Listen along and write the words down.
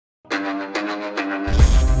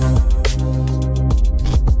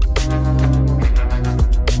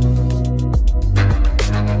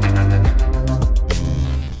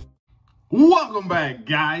back,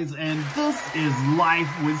 guys, and this is Life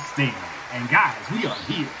with Stanley. And guys, we are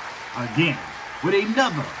here again with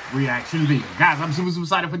another reaction video. Guys, I'm super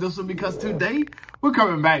excited for this one because today we're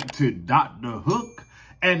coming back to Dr. Hook,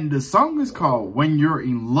 and the song is called When You're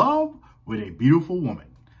in Love with a Beautiful Woman.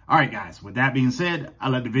 All right, guys, with that being said, I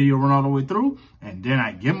let the video run all the way through, and then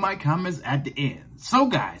I give my comments at the end. So,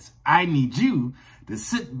 guys, I need you to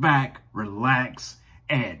sit back, relax,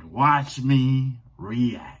 and watch me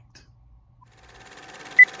react.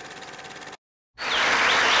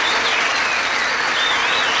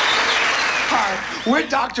 Hi, we're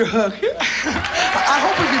Dr. Hook. I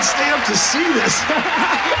hope we can stay up to see this.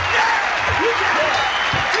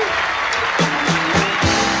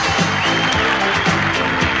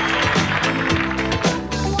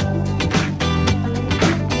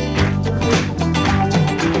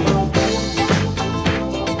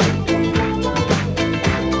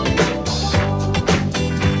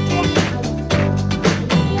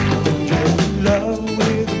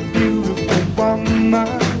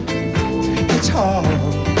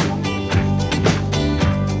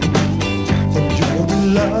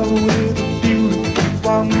 Love with a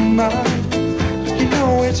beautiful woman, you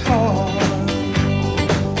know it's hard.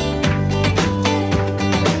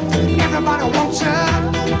 Everybody wants her,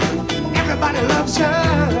 everybody loves her,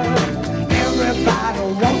 everybody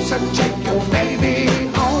wants to take your baby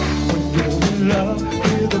home. When you're in love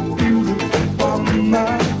with a beautiful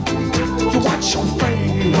woman, you watch your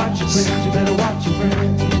friends, you better watch your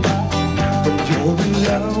friends. When you're in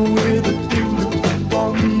love with a beautiful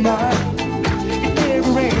woman,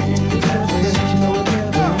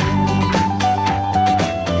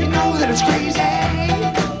 it's crazy,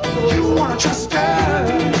 you wanna trust her,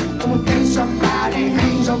 and then somebody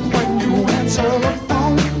hangs up when you answer the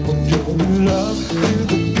phone. You're in love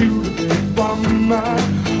with a beautiful woman,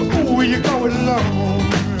 where you going alone?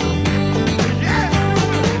 Yeah.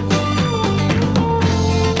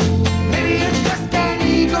 Maybe it's just an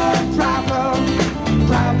ego problem.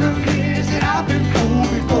 Problem is that I've been fooled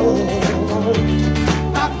before.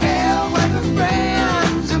 I fell with the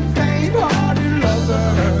friends of faint-hearted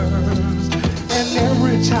lovers.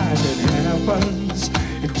 Every time it happens,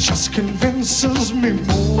 it just convinces me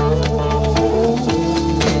more.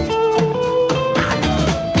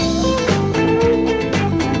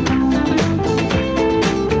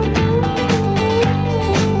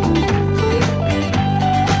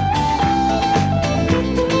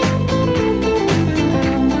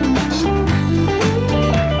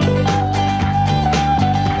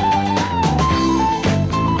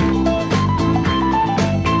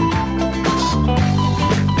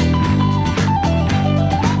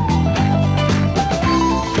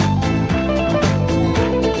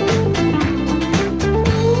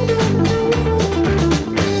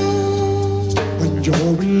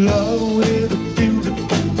 You're in love with a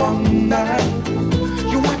beautiful woman,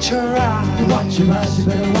 you watch her eyes, you watch your eyes, you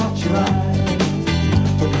better watch your eyes.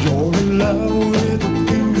 When you're in love with a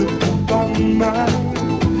beautiful woman,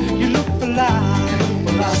 you look for life,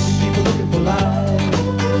 you keep looking for life.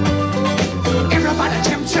 Everybody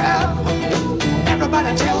tempts her,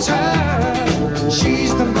 everybody tells her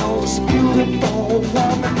she's the most beautiful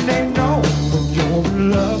woman they know. When you're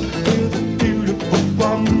in love with a beautiful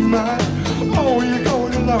woman, oh, you're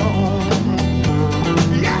going along.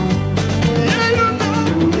 Yeah, yeah, you know.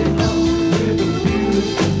 With a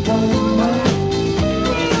beautiful woman.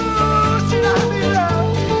 Oh, said I'm in love.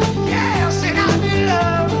 Yeah, said I'm in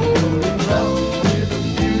love. Love with a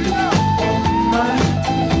beautiful woman.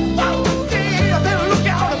 Oh, see, I better look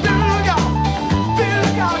out, I better look out. Better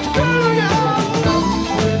look out, better look out. Love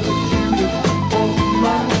with a beautiful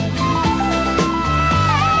woman.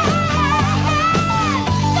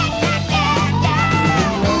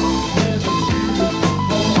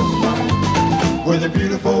 With a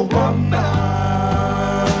beautiful woman.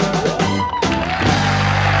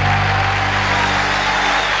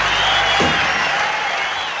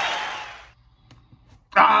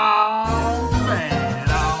 Oh man,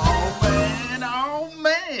 oh man, oh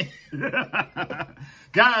man.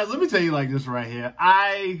 Guys, let me tell you like this right here.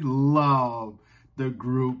 I love the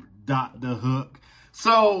group Dr. Hook.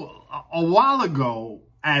 So a while ago,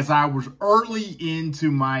 as I was early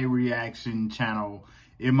into my reaction channel,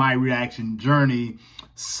 in my reaction journey,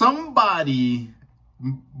 somebody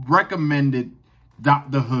recommended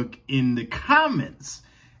Dr. Hook in the comments.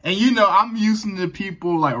 And you know, I'm used to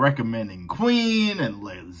people like recommending Queen and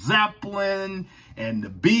Led Zeppelin and the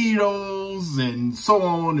Beatles and so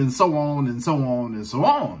on and so on and so on and so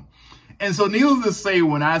on. And so needless to say,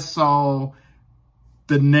 when I saw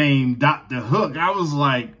the name Dr. Hook, I was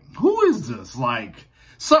like, who is this? Like,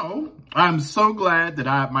 So I'm so glad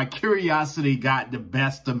that my curiosity got the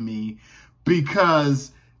best of me,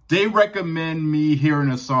 because they recommend me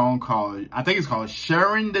hearing a song called, I think it's called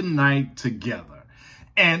Sharing the Night Together.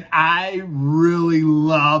 And I really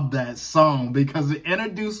love that song because it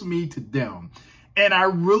introduced me to them. And I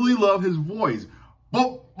really love his voice.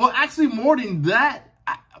 Well, actually more than that,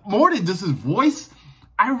 more than just his voice,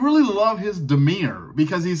 I really love his demeanor,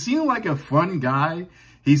 because he seemed like a fun guy.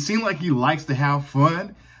 He seemed like he likes to have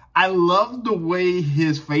fun. I love the way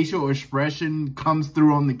his facial expression comes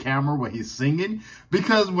through on the camera when he's singing,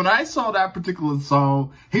 because when I saw that particular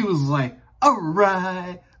song, he was like, all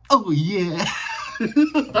right, oh yeah.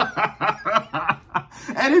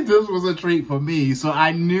 And it just was a treat for me. So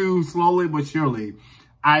I knew slowly but surely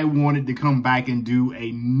I wanted to come back and do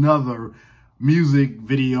another music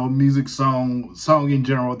video, music song in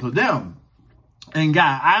general to them. And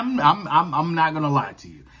guys, I'm not gonna lie to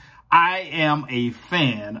you. I am a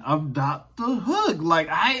fan of Dr. Hook. Like,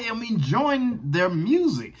 I am enjoying their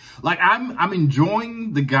music. Like, I'm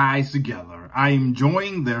enjoying the guys together. I'm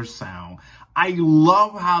enjoying their sound. I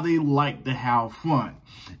love how they like to have fun.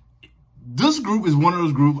 This group is one of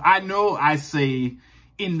those groups, I know I say,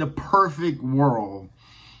 in the perfect world,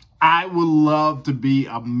 I would love to be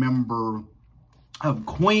a member of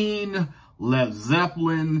Queen, Led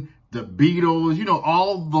Zeppelin, the Beatles, you know,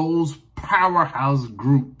 all those powerhouse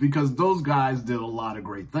group, because those guys did a lot of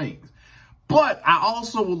great things. But I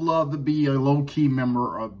also would love to be a low-key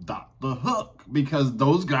member of Dr. Hook, because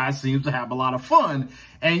those guys seem to have a lot of fun.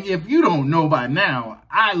 And if you don't know by now,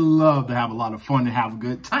 I love to have a lot of fun and have a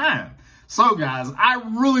good time. So guys, I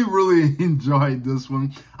really enjoyed this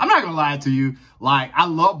one. I'm not gonna lie to you, like, I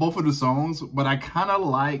love both of the songs, but I kind of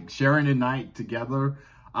like Sharing the Night Together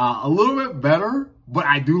a little bit better, but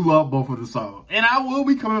I do love both of the songs. And I will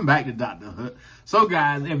be coming back to Dr. Hook. So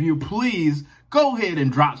guys, if you please, go ahead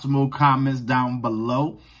and drop some more comments down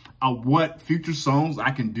below of what future songs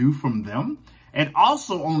I can do from them. And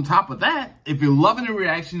also on top of that, if you're loving the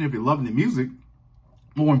reaction, if you're loving the music,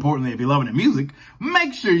 more importantly, if you're loving the music,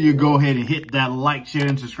 make sure you go ahead and hit that like, share,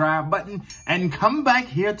 and subscribe button, and come back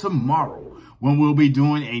here tomorrow when we'll be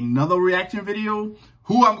doing another reaction video.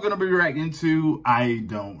 Who I'm going to be reacting to, I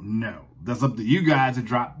don't know. That's up to you guys to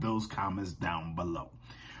drop those comments down below.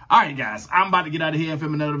 All right, guys, I'm about to get out of here and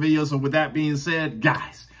film another video. So with that being said,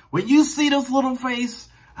 guys, when you see this little face,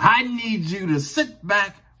 I need you to sit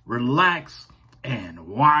back, relax, and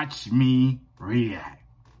watch me react.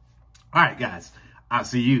 All right, guys, I'll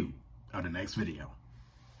see you on the next video.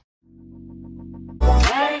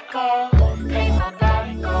 Let it go.